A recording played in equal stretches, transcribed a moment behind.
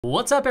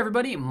What's up,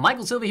 everybody?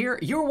 Michael Silva here.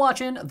 You're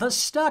watching the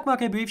Stock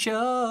Market Brief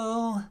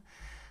Show.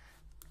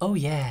 Oh,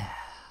 yeah.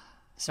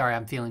 Sorry,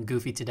 I'm feeling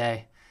goofy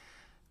today.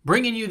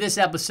 Bringing you this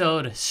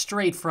episode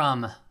straight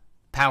from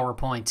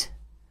PowerPoint.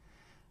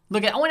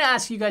 Look, I want to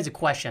ask you guys a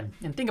question,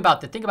 and think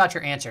about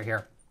your answer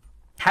here.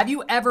 Have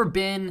you ever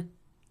been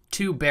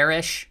too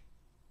bearish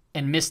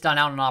and missed out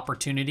on an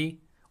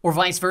opportunity? Or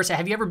vice versa,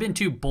 have you ever been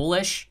too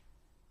bullish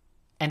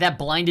and that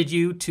blinded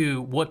you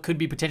to what could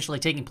be potentially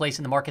taking place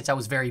in the markets that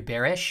was very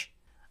bearish?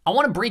 I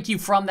want to break you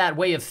from that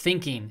way of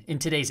thinking in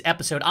today's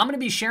episode. I'm going to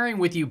be sharing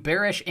with you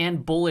bearish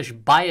and bullish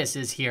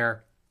biases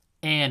here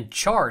and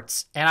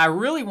charts. And I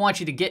really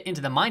want you to get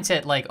into the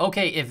mindset like,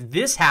 okay, if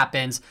this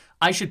happens,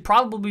 I should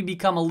probably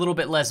become a little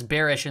bit less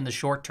bearish in the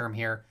short term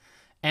here.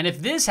 And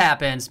if this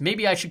happens,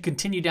 maybe I should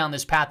continue down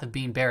this path of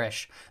being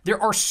bearish.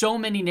 There are so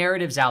many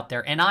narratives out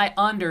there, and I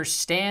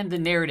understand the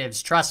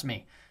narratives, trust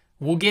me.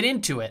 We'll get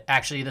into it,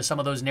 actually, some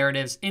of those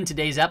narratives in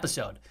today's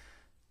episode.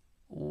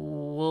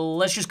 Well,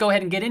 let's just go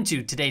ahead and get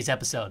into today's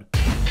episode.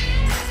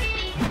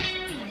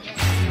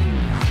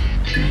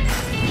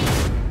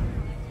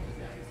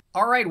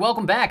 All right,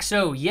 welcome back.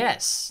 So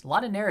yes, a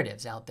lot of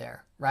narratives out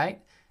there,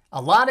 right?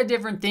 A lot of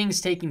different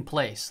things taking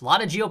place. A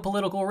lot of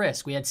geopolitical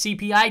risk. We had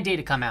CPI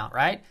data come out,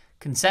 right?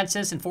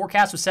 Consensus and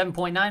forecast was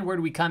 7.9. Where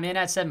do we come in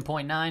at?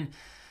 7.9.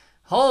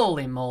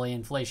 Holy moly,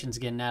 inflation's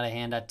getting out of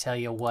hand, I tell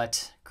you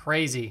what.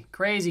 Crazy,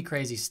 crazy,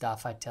 crazy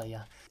stuff, I tell you.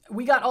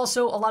 We got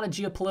also a lot of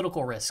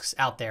geopolitical risks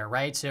out there,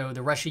 right? So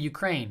the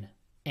Russia-Ukraine,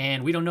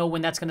 and we don't know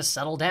when that's going to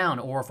settle down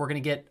or if we're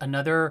going to get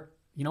another,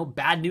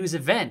 bad news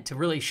event to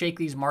really shake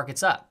these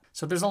markets up.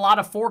 So there's a lot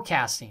of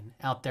forecasting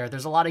out there.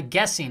 There's a lot of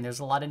guessing. There's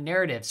a lot of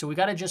narrative. So we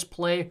got to just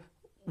play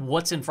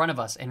what's in front of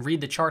us and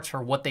read the charts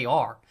for what they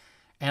are.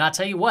 And I'll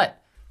tell you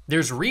what,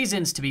 there's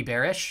reasons to be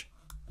bearish,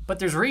 but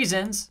there's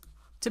reasons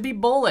to be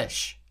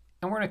bullish.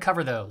 And we're going to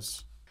cover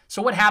those.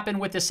 So what happened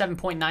with this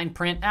 7.9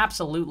 print?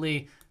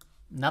 Absolutely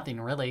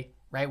nothing really,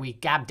 right? We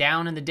gapped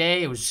down in the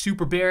day. It was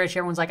super bearish.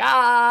 Everyone's like,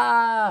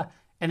 ah!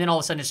 And then all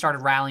of a sudden it started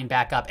rallying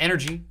back up.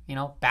 Energy,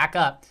 back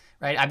up,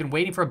 right? I've been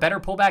waiting for a better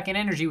pullback in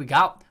energy. We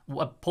got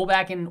a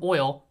pullback in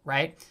oil,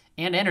 right?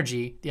 And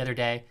energy the other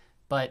day,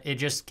 but it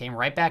just came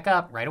right back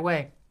up right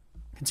away.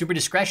 Consumer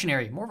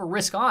discretionary, more of a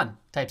risk on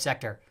type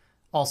sector,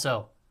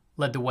 also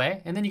led the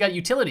way. And then you got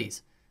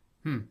utilities.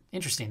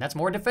 Interesting. That's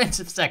more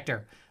defensive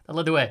sector that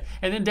led the way.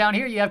 And then down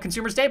here you have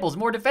consumer staples,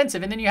 more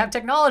defensive. And then you have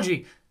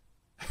technology.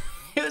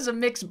 It was a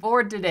mixed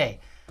board today.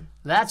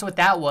 That's what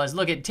that was.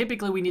 Look,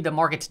 typically we need the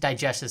market to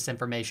digest this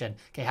information.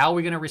 Okay, how are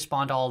we going to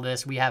respond to all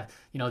this? We have,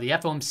 the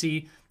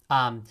FOMC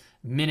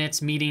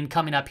minutes meeting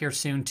coming up here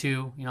soon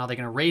too. Are they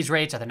going to raise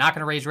rates? Are they not going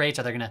to raise rates?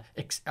 Are they going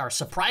to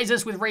surprise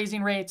us with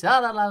raising rates?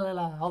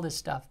 All this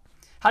stuff.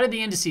 How did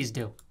the indices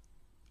do?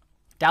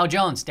 Dow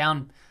Jones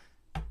down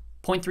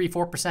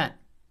 0.34%.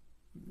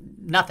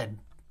 Nothing.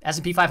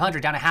 S&P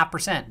 500 down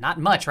 0.5%.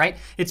 Not much, right?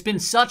 It's been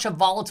such a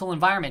volatile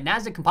environment.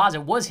 Nasdaq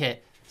Composite was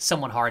hit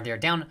somewhat hard there,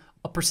 down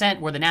 1%,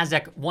 where the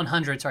Nasdaq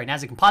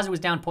Composite was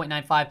down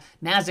 0.95.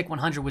 Nasdaq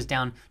 100 was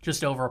down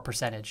just over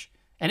 1%.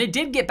 And it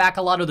did get back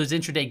a lot of those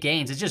intraday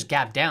gains. It just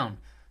gapped down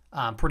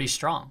pretty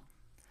strong.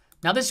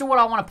 Now, this is what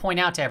I want to point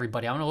out to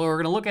everybody. We're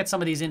going to look at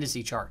some of these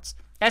indice charts.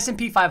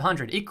 S&P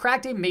 500, it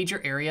cracked a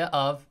major area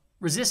of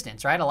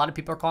resistance, right? A lot of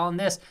people are calling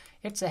this,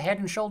 it's a head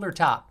and shoulder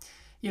top.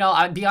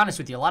 I'll be honest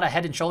with you, a lot of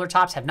head and shoulder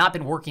tops have not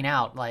been working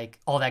out like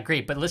all that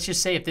great. But let's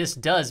just say if this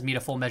does meet a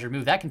full measure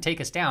move, that can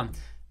take us down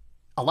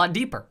a lot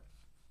deeper.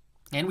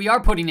 And we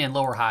are putting in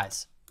lower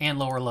highs and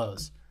lower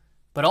lows.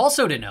 But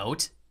also to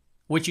note,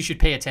 what you should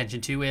pay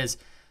attention to is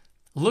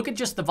look at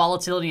just the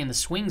volatility and the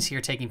swings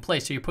here taking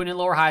place. So you're putting in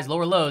lower highs,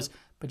 lower lows,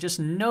 but just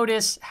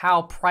notice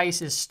how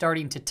price is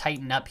starting to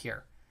tighten up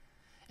here.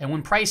 And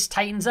when price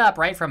tightens up,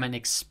 right, from an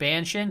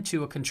expansion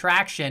to a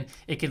contraction,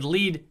 it could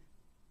lead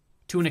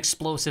to an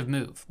explosive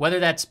move. Whether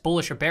that's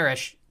bullish or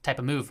bearish type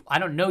of move, I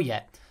don't know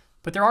yet.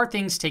 But there are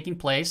things taking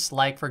place,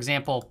 like, for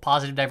example,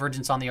 positive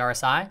divergence on the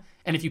RSI.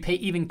 And if you pay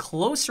even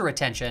closer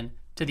attention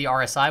to the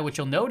RSI, what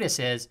you'll notice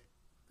is,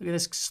 look at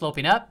this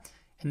sloping up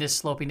and this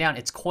sloping down.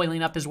 It's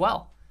coiling up as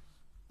well.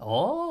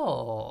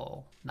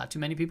 Oh, not too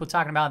many people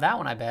talking about that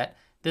one, I bet.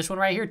 This one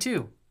right here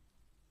too,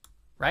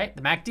 right?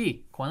 The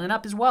MACD coiling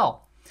up as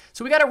well.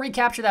 So we got to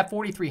recapture that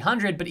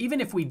 4,300. But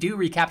even if we do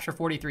recapture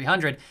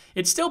 4,300,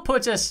 it still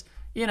puts us,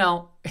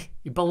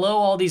 below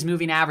all these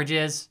moving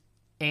averages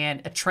and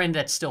a trend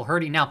that's still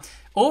hurting. Now,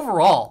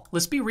 overall,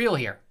 let's be real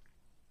here.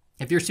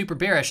 If you're super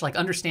bearish,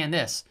 understand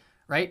this,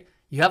 right?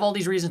 You have all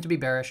these reasons to be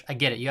bearish. I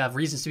get it. You have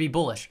reasons to be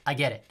bullish. I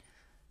get it.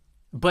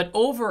 But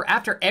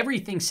after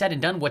everything's said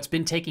and done, what's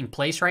been taking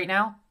place right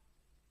now,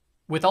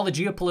 with all the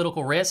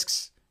geopolitical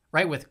risks,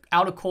 right? With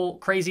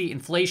crazy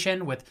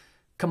inflation, with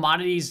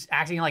commodities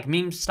acting like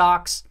meme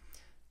stocks,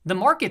 the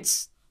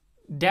market's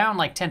down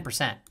like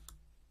 10%.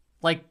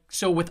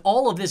 So with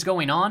all of this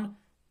going on,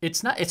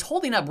 it's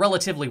holding up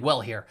relatively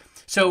well here.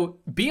 So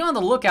be on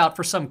the lookout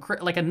for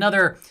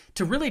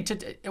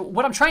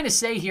what I'm trying to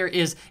say here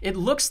is it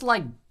looks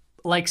like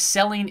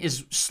selling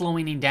is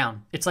slowing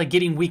down. It's like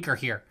getting weaker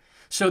here.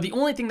 So the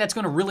only thing that's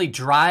going to really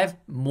drive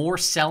more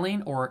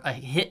selling or a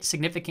hit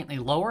significantly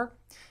lower,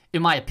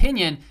 in my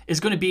opinion, is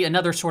going to be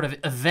another sort of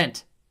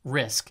event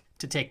risk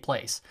to take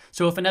place.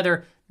 So if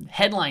another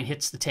headline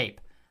hits the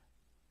tape,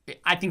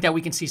 I think that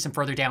we can see some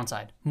further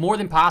downside, more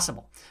than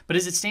possible. But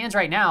as it stands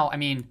right now, I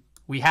mean,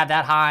 we have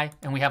that high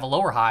and we have a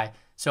lower high.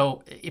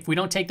 So if we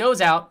don't take those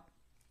out,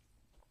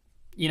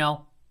 you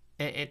know,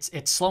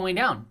 it's slowing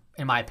down,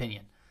 in my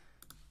opinion.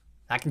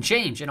 That can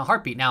change in a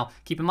heartbeat. Now,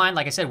 keep in mind,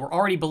 like I said, we're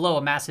already below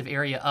a massive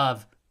area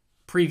of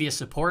previous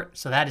support.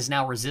 So that is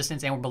now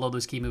resistance, and we're below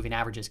those key moving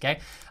averages,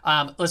 okay?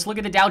 Let's look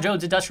at the Dow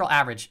Jones Industrial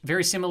Average.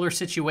 Very similar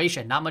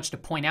situation. Not much to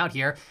point out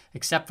here,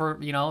 except for,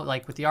 you know,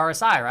 like with the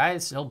RSI, right?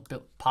 It's still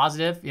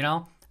positive, you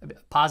know,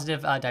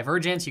 positive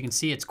divergence. You can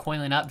see it's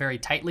coiling up very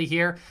tightly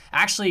here.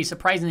 Actually,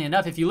 surprisingly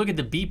enough, if you look at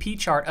the BP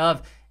chart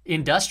of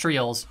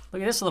industrials,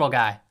 look at this little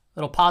guy.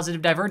 Little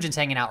positive divergence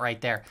hanging out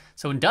right there.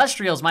 So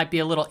industrials might be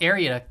a little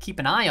area to keep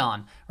an eye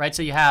on, right?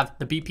 So you have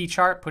the BP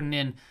chart putting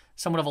in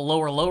somewhat of a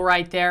lower low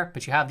right there,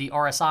 but you have the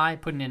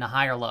RSI putting in a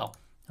higher low,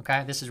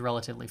 okay? This is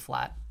relatively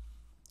flat.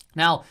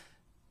 Now,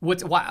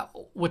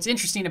 what's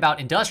interesting about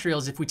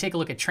industrials, if we take a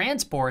look at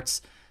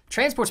transports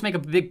make a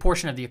big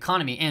portion of the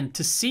economy, and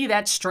to see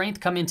that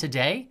strength come in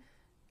today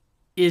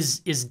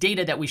is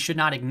data that we should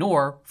not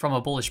ignore from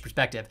a bullish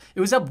perspective. It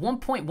was up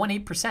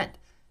 1.18%.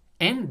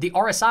 And the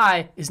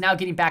RSI is now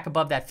getting back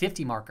above that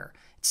 50 marker.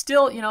 It's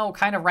still, you know,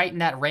 kind of right in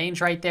that range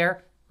right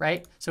there,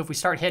 right? So if we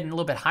start heading a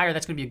little bit higher,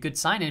 that's going to be a good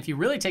sign. And if you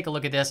really take a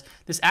look at this,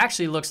 this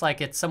actually looks like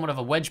it's somewhat of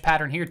a wedge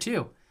pattern here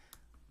too.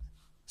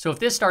 So if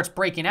this starts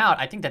breaking out,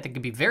 I think that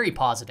could be very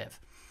positive.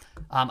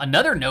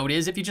 Another note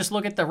is if you just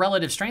look at the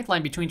relative strength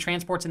line between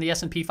transports and the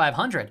S&P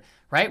 500,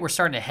 right? We're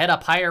starting to head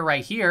up higher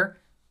right here,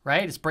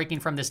 right? It's breaking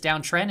from this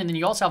downtrend. And then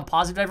you also have a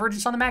positive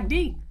divergence on the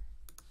MACD.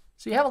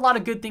 So you have a lot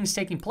of good things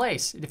taking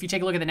place. If you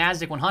take a look at the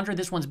NASDAQ 100,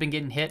 this one's been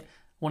getting hit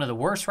one of the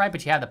worst, right?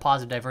 But you have the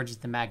positive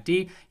divergence in the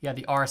MACD. You have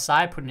the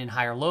RSI putting in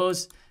higher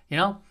lows. You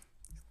know,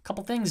 a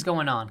couple of things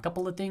going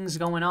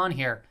on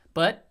here.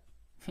 But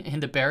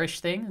in the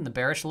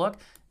bearish look,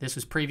 this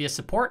was previous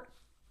support.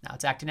 Now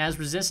it's acting as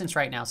resistance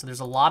right now. So there's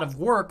a lot of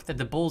work that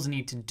the bulls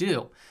need to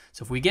do.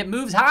 So if we get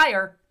moves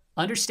higher,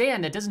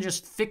 understand that doesn't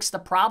just fix the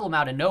problem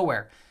out of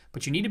nowhere.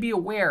 But you need to be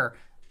aware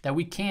that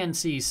we can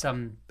see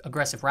some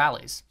aggressive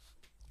rallies.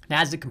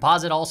 NASDAQ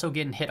Composite also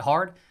getting hit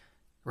hard,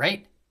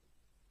 right?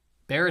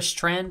 Bearish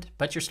trend,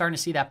 but you're starting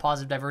to see that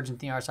positive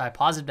divergence in the RSI,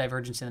 positive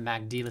divergence in the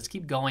MACD. Let's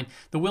keep going.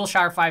 The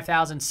Wilshire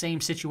 5000, same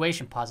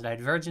situation, positive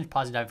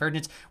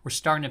divergence. We're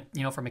starting to,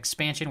 you know, from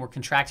expansion, we're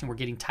contracting, we're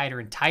getting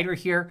tighter and tighter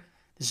here.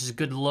 This is a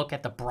good look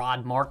at the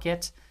broad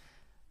market.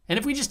 And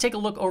if we just take a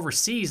look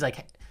overseas,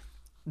 like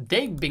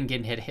they've been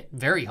getting hit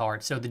very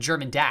hard. So the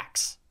German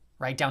DAX,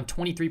 right, down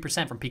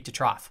 23% from peak to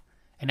trough.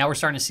 And now we're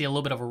starting to see a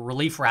little bit of a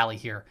relief rally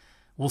here.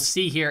 We'll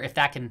see here if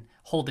that can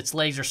hold its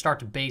legs or start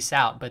to base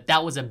out. But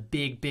that was a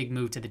big, big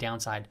move to the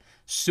downside.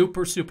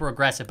 Super, super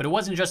aggressive. But it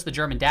wasn't just the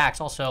German DAX,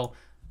 also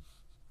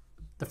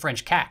the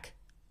French CAC,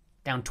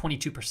 down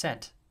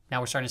 22%.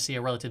 Now we're starting to see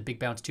a relative big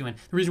bounce too. And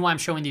the reason why I'm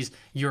showing these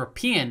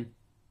European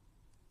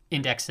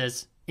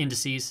indices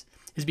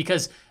is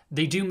because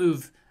they do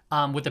move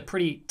with a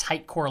pretty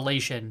tight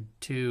correlation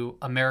to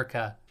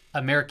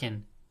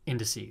American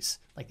indices,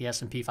 like the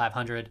S&P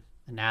 500,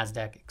 the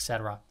NASDAQ,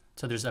 etc.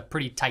 So there's a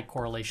pretty tight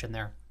correlation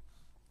there.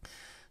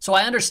 So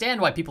I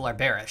understand why people are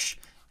bearish.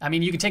 I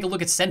mean, you can take a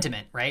look at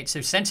sentiment, right? So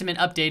sentiment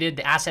updated,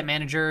 the asset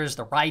managers,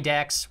 the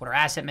RIDEX, what are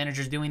asset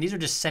managers doing? These are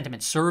just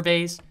sentiment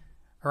surveys,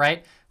 all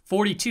right?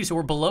 42, so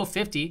we're below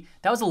 50.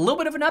 That was a little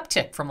bit of an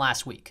uptick from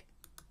last week,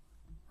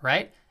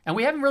 right? And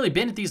we haven't really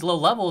been at these low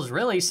levels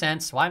really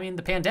since, well, I mean,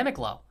 the pandemic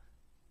low.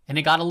 And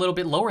it got a little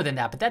bit lower than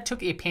that, but that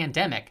took a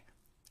pandemic,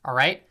 all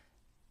right?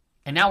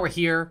 And now we're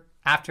here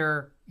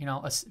after, you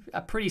know,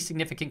 a pretty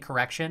significant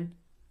correction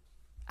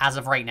as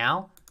of right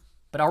now.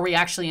 But are we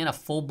actually in a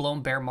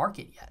full-blown bear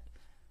market yet?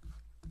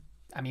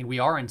 I mean, we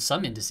are in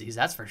some indices,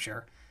 that's for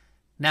sure.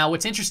 Now,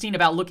 what's interesting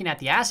about looking at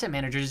the asset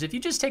managers is if you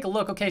just take a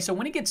look, okay, so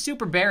when it gets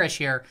super bearish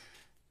here,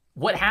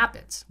 what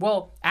happens?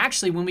 Well,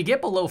 actually, when we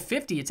get below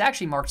 50, it's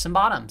actually marked some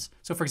bottoms.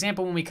 So, for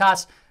example, when we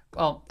cross,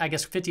 well, I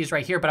guess 50 is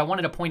right here, but I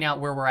wanted to point out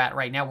where we're at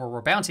right now, where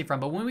we're bouncing from.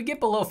 But when we get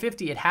below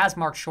 50, it has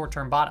marked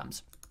short-term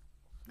bottoms.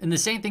 And the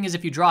same thing is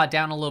if you draw it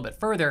down a little bit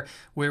further,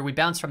 where we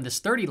bounce from this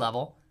 30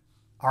 level,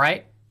 all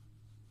right?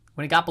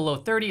 When it got below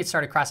 30, it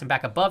started crossing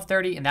back above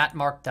 30, and that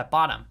marked that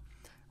bottom.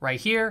 Right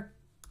here,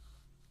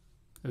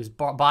 it was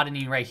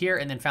bottoming right here,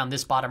 and then found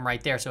this bottom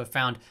right there. So it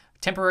found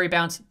temporary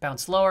bounce,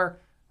 bounce lower,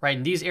 right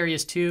in these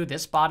areas too,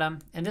 this bottom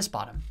and this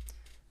bottom.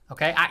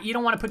 Okay, you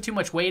don't want to put too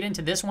much weight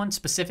into this one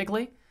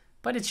specifically,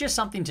 but it's just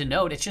something to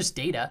note. It's just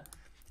data.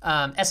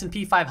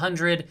 S&P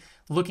 500,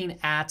 looking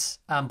at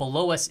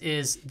below us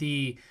is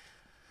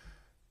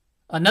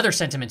another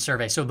sentiment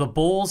survey. So the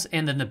bulls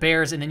and then the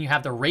bears, and then you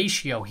have the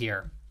ratio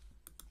here.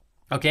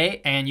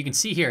 Okay, and you can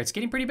see here, it's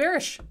getting pretty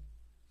bearish.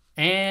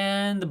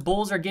 And the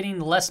bulls are getting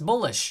less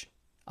bullish.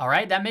 All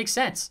right, that makes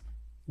sense.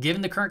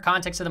 Given the current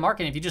context of the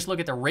market, if you just look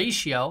at the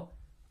ratio,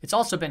 it's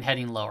also been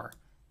heading lower.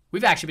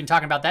 We've actually been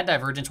talking about that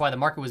divergence, why the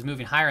market was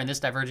moving higher and this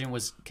divergence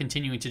was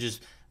continuing to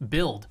just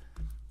build.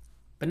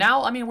 But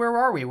now, I mean, where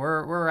are we?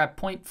 We're at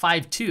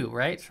 0.52,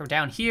 right? So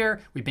down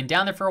here, we've been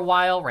down there for a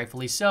while,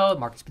 rightfully so. The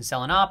market's been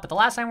selling off. But the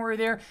last time we were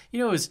there, you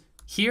know, it was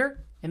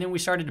here, and then we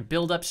started to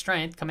build up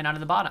strength coming out of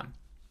the bottom.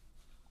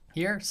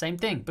 Here, same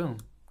thing, boom,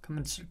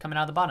 coming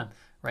out of the bottom.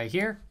 Right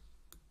here,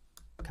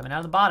 coming out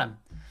of the bottom.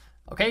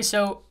 Okay,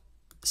 so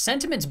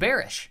sentiment's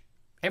bearish.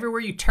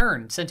 Everywhere you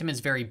turn, sentiment's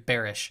very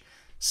bearish.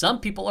 Some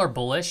people are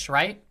bullish,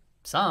 right?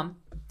 Some.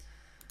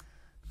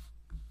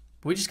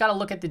 We just got to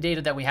look at the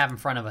data that we have in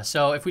front of us.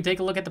 So if we take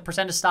a look at the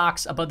percent of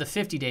stocks above the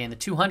 50-day and the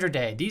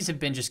 200-day, these have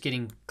been just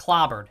getting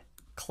clobbered.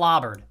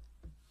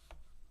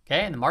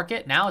 Okay, and the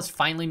market now is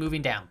finally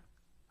moving down.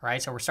 All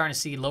right, so we're starting to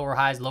see lower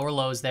highs, lower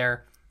lows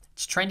there.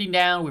 It's trending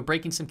down. We're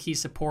breaking some key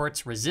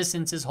supports.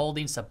 Resistance is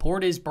holding.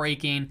 Support is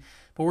breaking.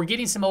 But we're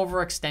getting some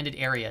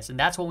overextended areas, and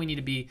that's what we need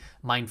to be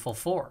mindful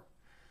for.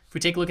 If we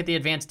take a look at the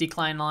advanced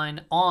decline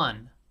line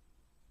on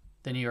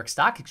the New York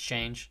Stock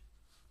Exchange,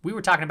 we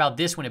were talking about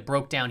this when it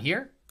broke down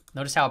here.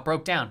 Notice how it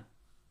broke down.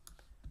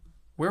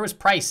 Where was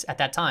price at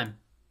that time?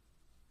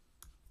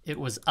 It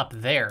was up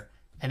there.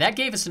 And that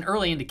gave us an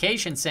early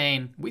indication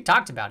saying, we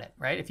talked about it,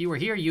 right? If you were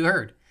here, you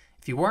heard.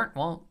 If you weren't,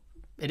 well,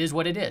 it is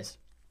what it is.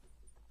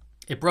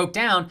 It broke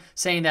down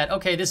saying that,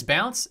 okay, this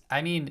bounce,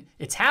 I mean,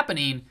 it's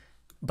happening,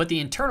 but the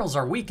internals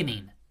are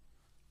weakening.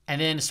 And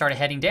then it started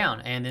heading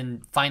down. And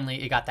then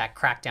finally, it got that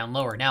crack down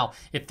lower. Now,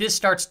 if this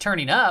starts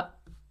turning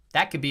up,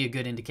 that could be a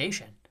good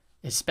indication,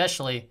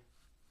 especially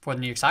for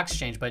the New York Stock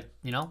Exchange. But,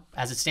 you know,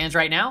 as it stands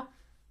right now,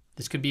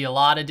 this could be a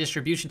lot of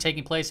distribution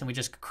taking place, and we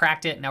just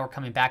cracked it, and now we're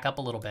coming back up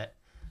a little bit,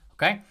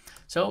 okay?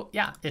 So,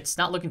 yeah, it's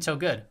not looking so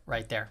good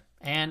right there.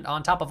 And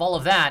on top of all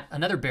of that,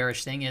 another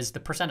bearish thing is the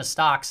percent of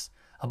stocks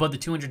above the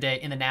 200-day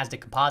in the NASDAQ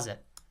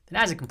composite. The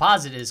NASDAQ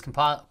composite is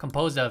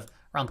composed of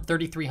around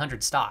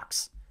 3,300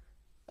 stocks,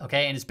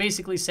 okay? And it's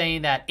basically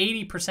saying that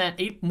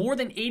more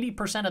than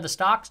 80% of the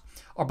stocks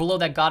are below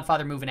that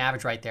Godfather moving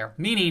average right there,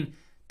 meaning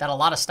that a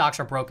lot of stocks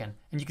are broken.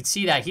 And you can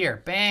see that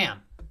here,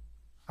 bam.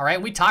 All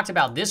right, we talked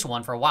about this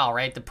one for a while,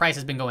 right? The price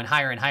has been going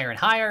higher and higher and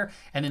higher,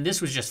 and then this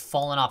was just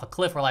falling off a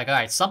cliff. We're like, all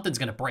right, something's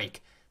gonna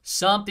break.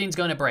 Something's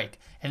gonna break.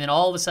 And then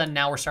all of a sudden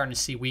now we're starting to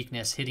see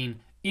weakness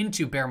hitting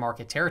into bear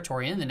market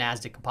territory in the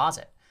NASDAQ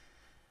composite.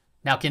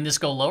 Now, can this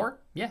go lower?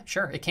 Yeah,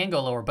 sure, it can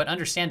go lower, but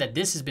understand that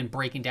this has been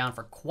breaking down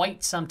for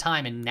quite some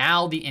time, and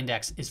now the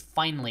index is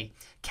finally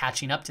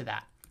catching up to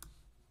that,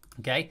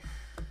 okay?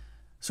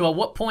 So at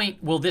what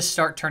point will this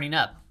start turning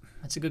up?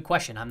 That's a good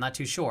question. I'm not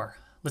too sure.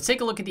 Let's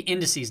take a look at the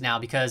indices now,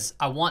 because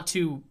I want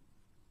to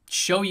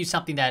show you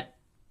something that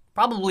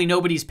probably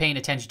nobody's paying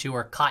attention to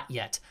or caught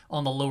yet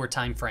on the lower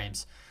time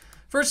frames.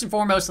 First and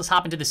foremost, let's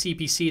hop into the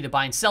CPC, the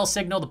buy and sell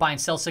signal. The buy and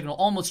sell signal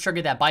almost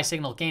triggered that buy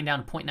signal, came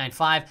down to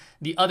 0.95.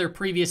 The other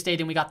previous day,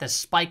 then we got this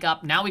spike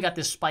up. Now we got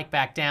this spike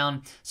back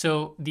down.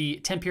 So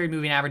the 10-period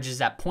moving average is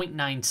at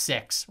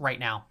 0.96 right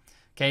now.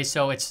 Okay,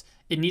 so it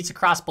needs to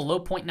cross below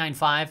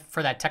 0.95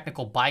 for that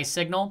technical buy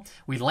signal.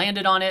 We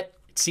landed on it.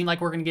 It seemed like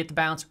we're going to get the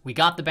bounce. We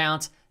got the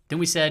bounce. Then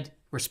we said,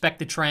 respect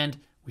the trend.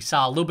 We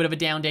saw a little bit of a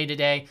down day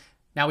today.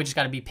 Now we just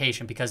got to be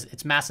patient because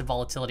it's massive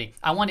volatility.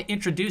 I want to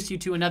introduce you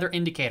to another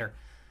indicator.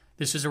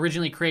 This was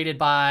originally created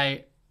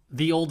by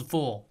The Old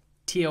Fool,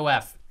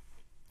 TOF.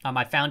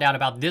 I found out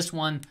about this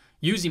one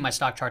using my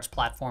stock charts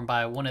platform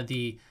by one of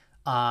the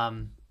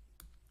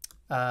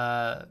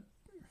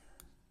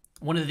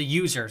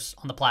users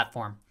on the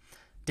platform.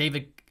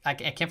 David, I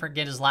can't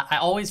forget his last. I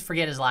always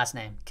forget his last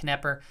name.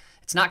 Knepper.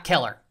 It's not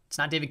Keller. It's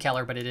not David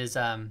Keller, but it is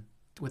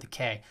with a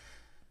K.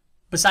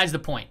 Besides the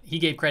point, he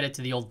gave credit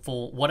to The Old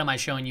Fool. What am I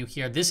showing you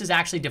here? This is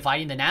actually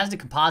dividing the NASDAQ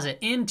composite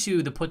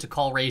into the put to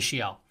call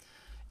ratio.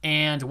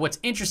 And what's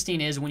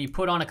interesting is when you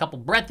put on a couple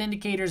breadth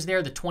indicators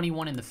there, the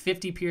 21 and the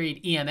 50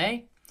 period EMA,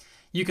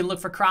 you can look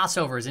for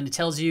crossovers, and it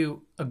tells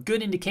you a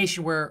good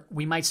indication where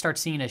we might start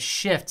seeing a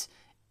shift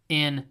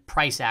in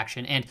price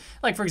action. And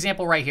like, for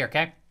example, right here,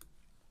 okay?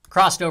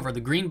 Crossed over, the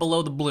green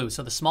below the blue.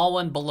 So the small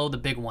one below the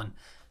big one.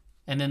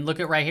 And then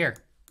look at right here.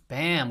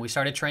 Bam, we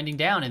started trending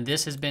down, and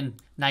this has been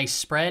nice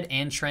spread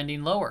and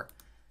trending lower.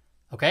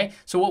 Okay,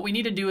 so what we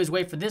need to do is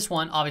wait for this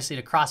one, obviously,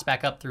 to cross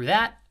back up through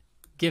that,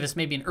 give us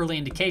maybe an early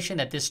indication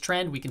that this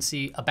trend, we can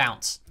see a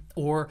bounce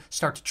or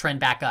start to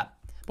trend back up.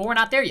 But we're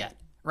not there yet,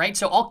 right?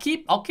 So I'll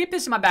keep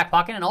this in my back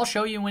pocket, and I'll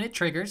show you when it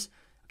triggers.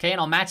 Okay, and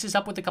I'll match this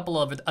up with a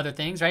couple of other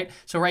things, right?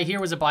 So right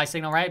here was a buy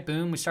signal, right?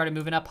 Boom, we started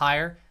moving up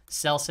higher.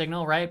 Sell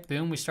signal, right?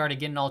 Boom, we started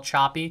getting all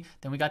choppy.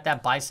 Then we got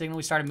that buy signal,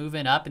 we started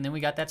moving up, and then we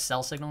got that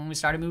sell signal, and we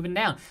started moving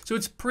down. So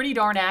it's pretty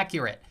darn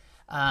accurate.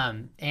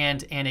 And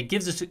it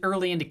gives us an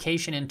early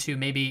indication into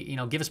maybe, you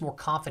know, give us more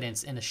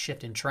confidence in a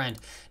shift in trend.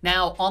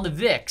 Now, on the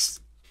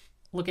VIX,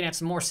 looking at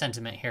some more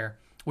sentiment here,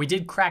 we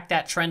did crack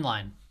that trend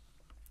line.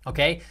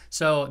 Okay,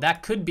 so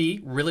that could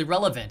be really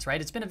relevant,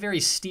 right? It's been a very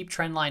steep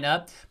trend line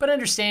up, but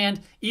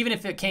understand, even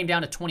if it came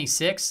down to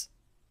 26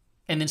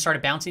 and then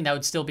started bouncing, that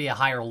would still be a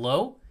higher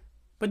low.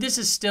 but this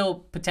is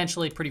still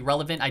potentially pretty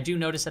relevant. I do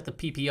notice that the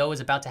PPO is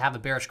about to have a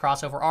bearish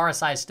crossover.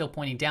 RSI is still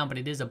pointing down, but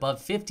it is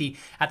above 50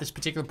 at this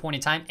particular point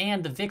in time,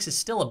 and the VIX is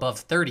still above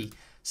 30.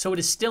 So it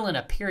is still in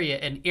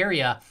an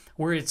area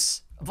where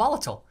it's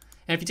volatile.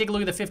 And if you take a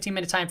look at the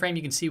 15-minute time frame,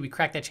 you can see we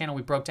cracked that channel,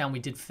 we broke down, we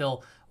did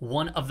fill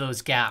one of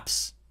those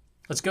gaps.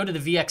 Let's go to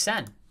the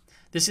VXN.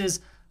 This is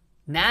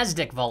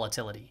NASDAQ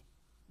volatility,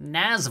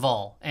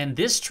 NASVOL. And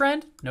this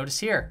trend, notice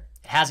here,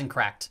 it hasn't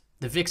cracked.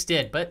 The VIX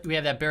did, but we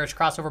have that bearish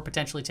crossover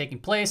potentially taking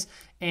place,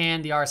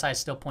 and the RSI is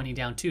still pointing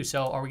down too.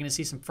 So are we going to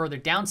see some further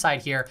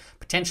downside here,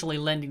 potentially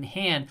lending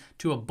hand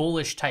to a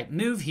bullish type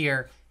move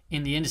here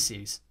in the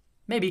indices?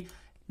 Maybe.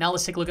 Now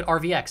let's take a look at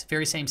RVX.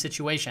 Very same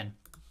situation.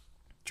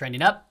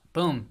 Trending up,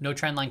 boom, no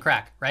trend line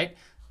crack, right?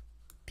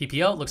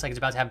 PPO looks like it's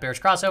about to have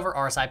bearish crossover,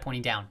 RSI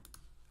pointing down.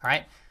 All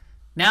right.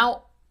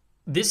 Now,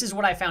 this is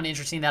what I found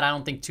interesting that I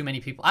don't think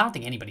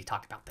anybody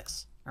talked about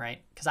this, all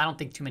right? Because I don't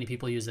think too many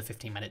people use the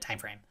 15-minute time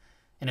frame.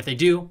 And if they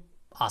do,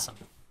 awesome.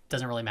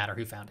 Doesn't really matter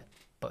who found it.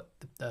 But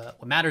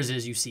what matters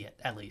is you see it,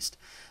 at least.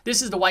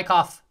 This is the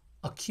Wyckoff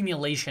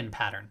accumulation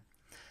pattern.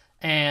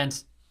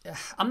 And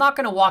I'm not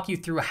going to walk you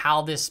through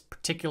how this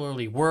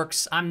particularly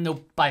works. I'm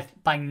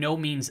by no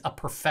means a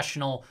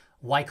professional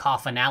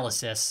Wyckoff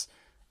analyst,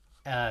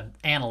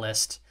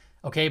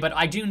 okay? But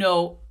I do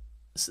know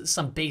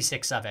some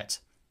basics of it.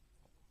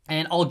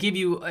 And I'll give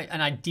you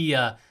an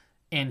idea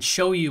and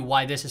show you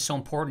why this is so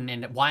important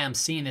and why I'm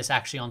seeing this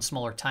actually on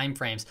smaller time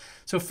frames.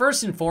 So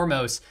first and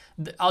foremost,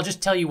 I'll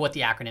just tell you what the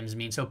acronyms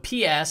mean. So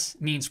PS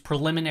means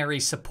preliminary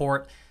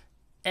support.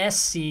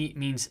 SC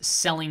means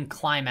selling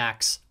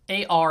climax.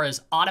 AR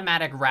is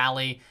automatic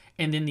rally.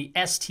 And then the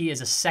ST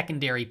is a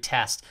secondary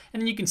test.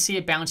 And then you can see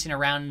it bouncing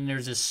around, and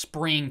there's a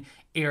spring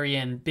area,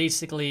 and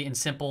basically in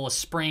simple, a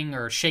spring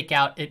or a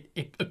shakeout,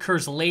 it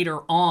occurs later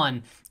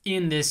on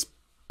in this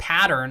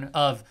pattern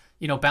of,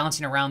 you know,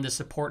 bouncing around this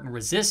support and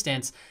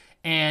resistance,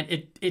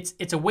 and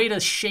it's a way to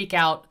shake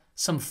out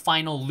some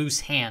final loose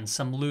hands,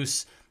 some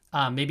loose,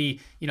 maybe,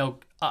 you know,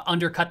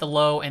 undercut the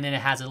low, and then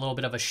it has a little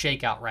bit of a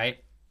shakeout,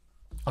 right?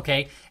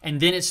 Okay, and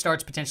then it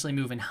starts potentially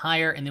moving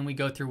higher, and then we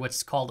go through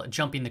what's called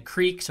jumping the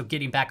creek, so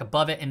getting back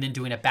above it, and then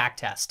doing a back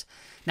test.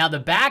 Now, the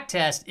back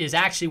test is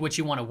actually what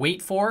you want to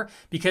wait for,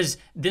 because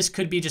this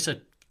could be just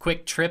a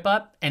quick trip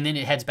up, and then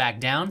it heads back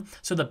down.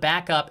 So the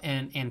back up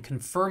and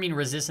confirming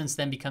resistance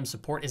then becomes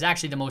support is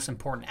actually the most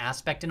important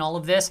aspect in all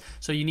of this.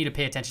 So you need to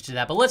pay attention to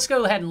that. But let's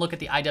go ahead and look at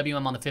the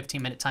IWM on the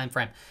 15-minute time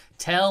frame.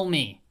 Tell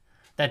me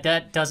that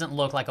that doesn't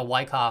look like a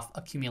Wyckoff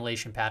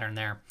accumulation pattern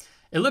there.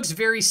 It looks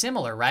very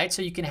similar, right?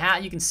 So you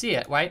can see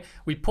it, right?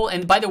 We pull,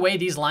 and by the way,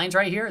 these lines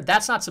right here,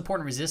 that's not support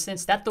and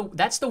resistance.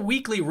 That's the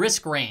weekly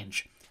risk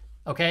range,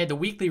 okay? The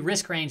weekly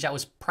risk range that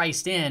was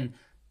priced in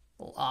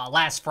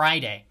last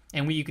Friday.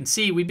 And you can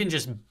see we've been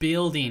just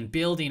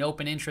building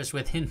open interest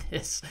within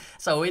this.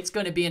 So it's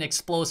going to be an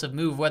explosive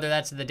move, whether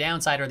that's to the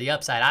downside or the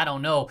upside. I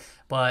don't know,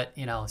 but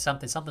you know,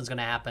 something's going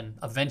to happen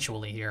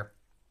eventually here.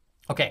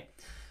 Okay.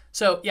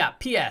 So yeah,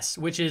 PS,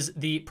 which is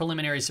the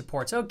preliminary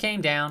support. So it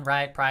came down,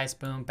 right? Price,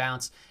 boom,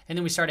 bounce. And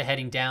then we started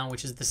heading down,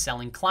 which is the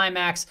selling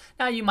climax.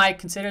 Now you might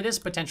consider this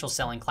potential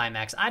selling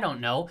climax. I don't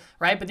know,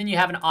 right? But then you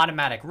have an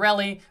automatic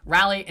rally,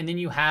 and then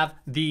you have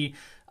the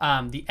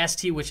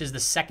ST, which is the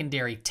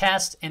secondary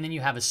test, and then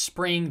you have a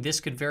spring. This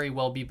could very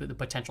well be the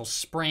potential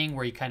spring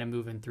where you kind of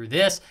move in through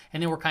this,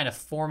 and then we're kind of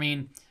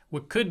forming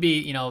what could be,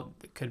 you know,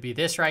 it could be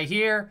this right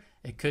here.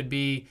 It could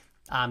be,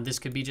 this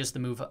could be just the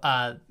move,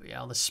 you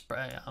know,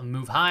 the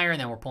move higher, and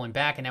then we're pulling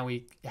back, and now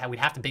we'd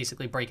have to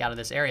basically break out of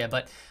this area.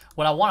 But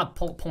what I want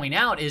to point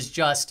out is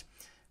just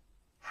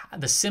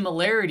the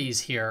similarities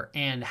here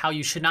and how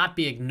you should not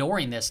be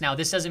ignoring this. Now,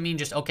 this doesn't mean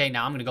just, okay,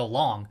 now I'm going to go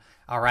long,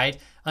 all right?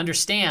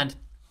 Understand,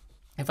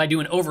 if I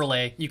do an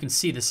overlay, you can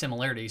see the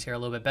similarities here a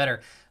little bit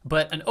better.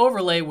 But an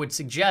overlay would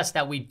suggest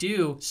that we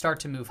do start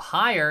to move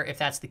higher if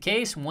that's the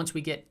case. Once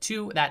we get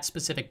to that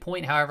specific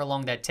point, however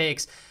long that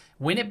takes,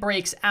 when it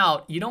breaks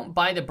out, you don't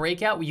buy the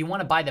breakout. You want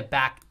to buy the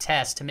back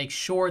test to make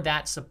sure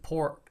that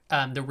support,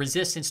 the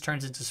resistance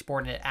turns into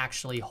support and it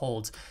actually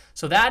holds.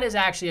 So that is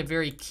actually a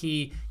very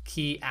key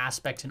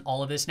aspect in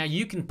all of this. Now,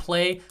 you can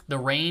play the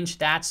range.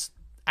 That's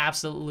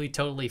absolutely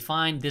totally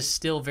fine. This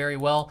still very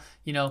well,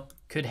 you know,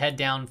 could head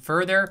down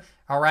further.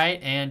 All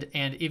right, and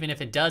even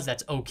if it does,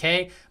 that's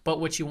okay. But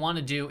what you want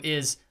to do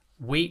is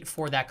wait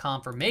for that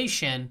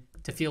confirmation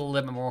to feel a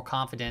little bit more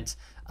confident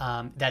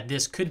that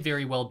this could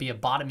very well be a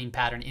bottoming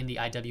pattern in the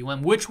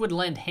IWM, which would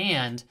lend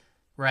hand,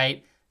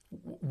 right?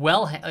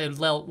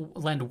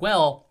 Lend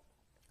well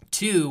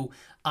to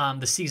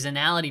the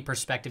seasonality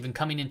perspective and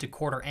coming into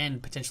quarter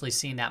end, potentially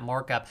seeing that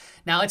markup.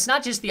 Now, it's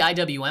not just the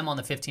IWM on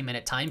the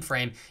 15-minute time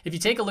frame. If you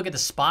take a look at the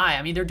SPY,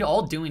 I mean, they're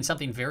all doing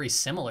something very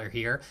similar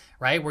here,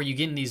 right? Where you're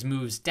getting these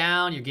moves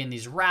down, you're getting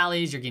these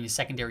rallies, you're getting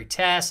secondary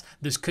tests.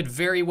 This could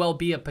very well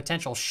be a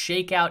potential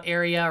shakeout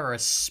area or a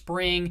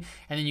spring,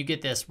 and then you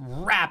get this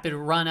rapid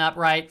run up,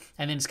 right?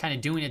 And then it's kind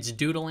of doing its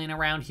doodling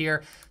around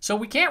here. So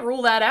we can't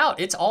rule that out.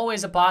 It's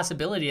always a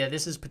possibility that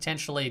this is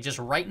potentially just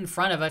right in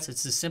front of us.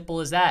 It's as simple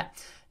as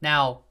that.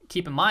 Now,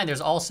 keep in mind,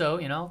 there's also,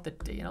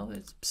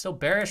 it's still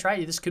bearish,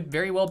 right? This could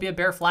very well be a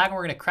bear flag, and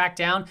we're going to crack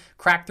down,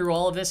 crack through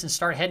all of this, and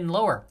start heading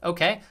lower.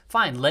 Okay,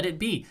 fine, let it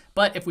be.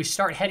 But if we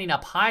start heading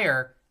up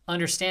higher,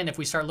 understand if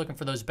we start looking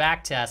for those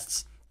back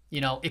tests,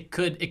 it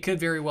could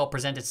very well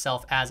present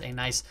itself as a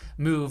nice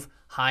move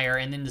higher.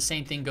 And then the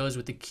same thing goes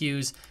with the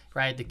Qs,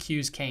 right? The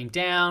Qs came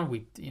down.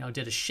 We,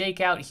 did a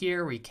shakeout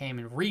here. We came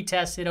and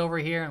retested over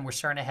here, and we're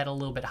starting to head a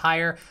little bit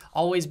higher.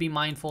 Always be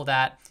mindful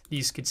that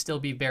these could still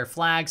be bear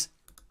flags.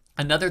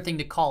 Another thing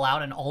to call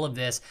out in all of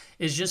this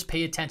is just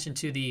pay attention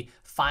to the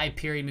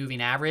 5-period moving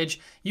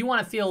average. You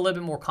want to feel a little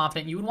bit more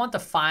confident. You would want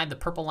the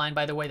purple line,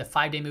 by the way, the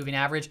 5-day moving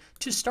average,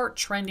 to start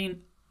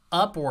trending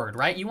upward,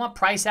 right? You want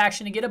price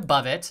action to get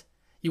above it.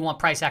 You want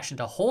price action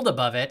to hold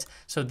above it.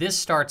 So this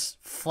starts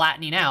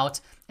flattening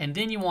out, and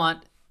then you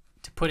want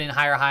to put in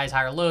higher highs,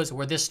 higher lows,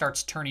 where this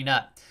starts turning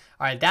up.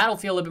 All right, that'll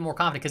feel a little bit more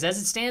confident, because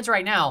as it stands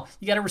right now,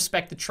 you got to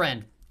respect the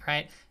trend,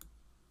 right?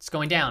 It's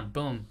going down,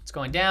 boom, it's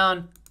going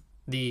down.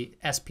 The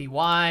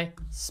SPY,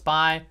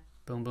 SPY,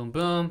 boom, boom,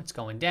 boom, it's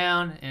going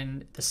down.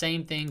 And the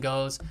same thing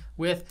goes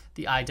with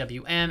the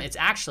IWM.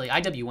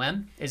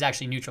 IWM is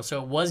actually neutral.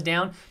 So it was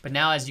down, but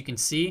now as you can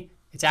see,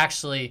 it's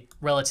actually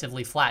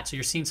relatively flat. So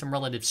you're seeing some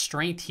relative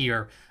strength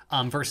here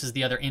versus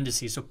the other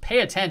indices. So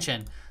pay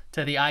attention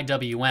to the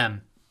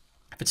IWM.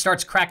 If it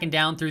starts cracking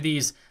down through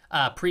these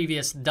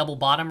previous double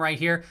bottom right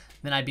here,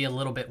 then I'd be a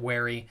little bit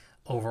wary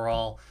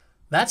overall.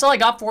 That's all I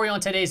got for you on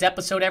today's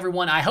episode,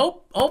 everyone.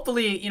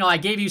 Hopefully, I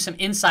gave you some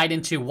insight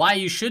into why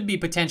you should be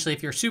potentially,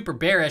 if you're super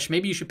bearish,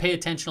 maybe you should pay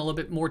attention a little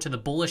bit more to the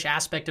bullish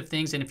aspect of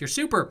things. And if you're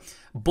super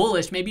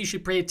bullish, maybe you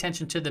should pay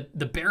attention to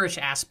the bearish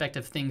aspect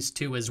of things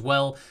too as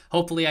well.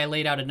 Hopefully I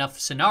laid out enough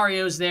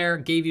scenarios there,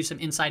 gave you some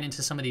insight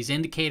into some of these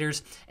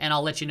indicators, and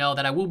I'll let you know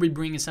that I will be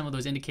bringing some of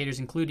those indicators,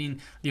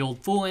 including the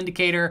old fool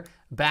indicator,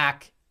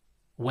 back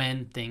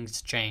when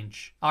things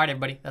change. All right,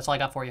 everybody, that's all I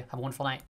got for you. Have a wonderful night.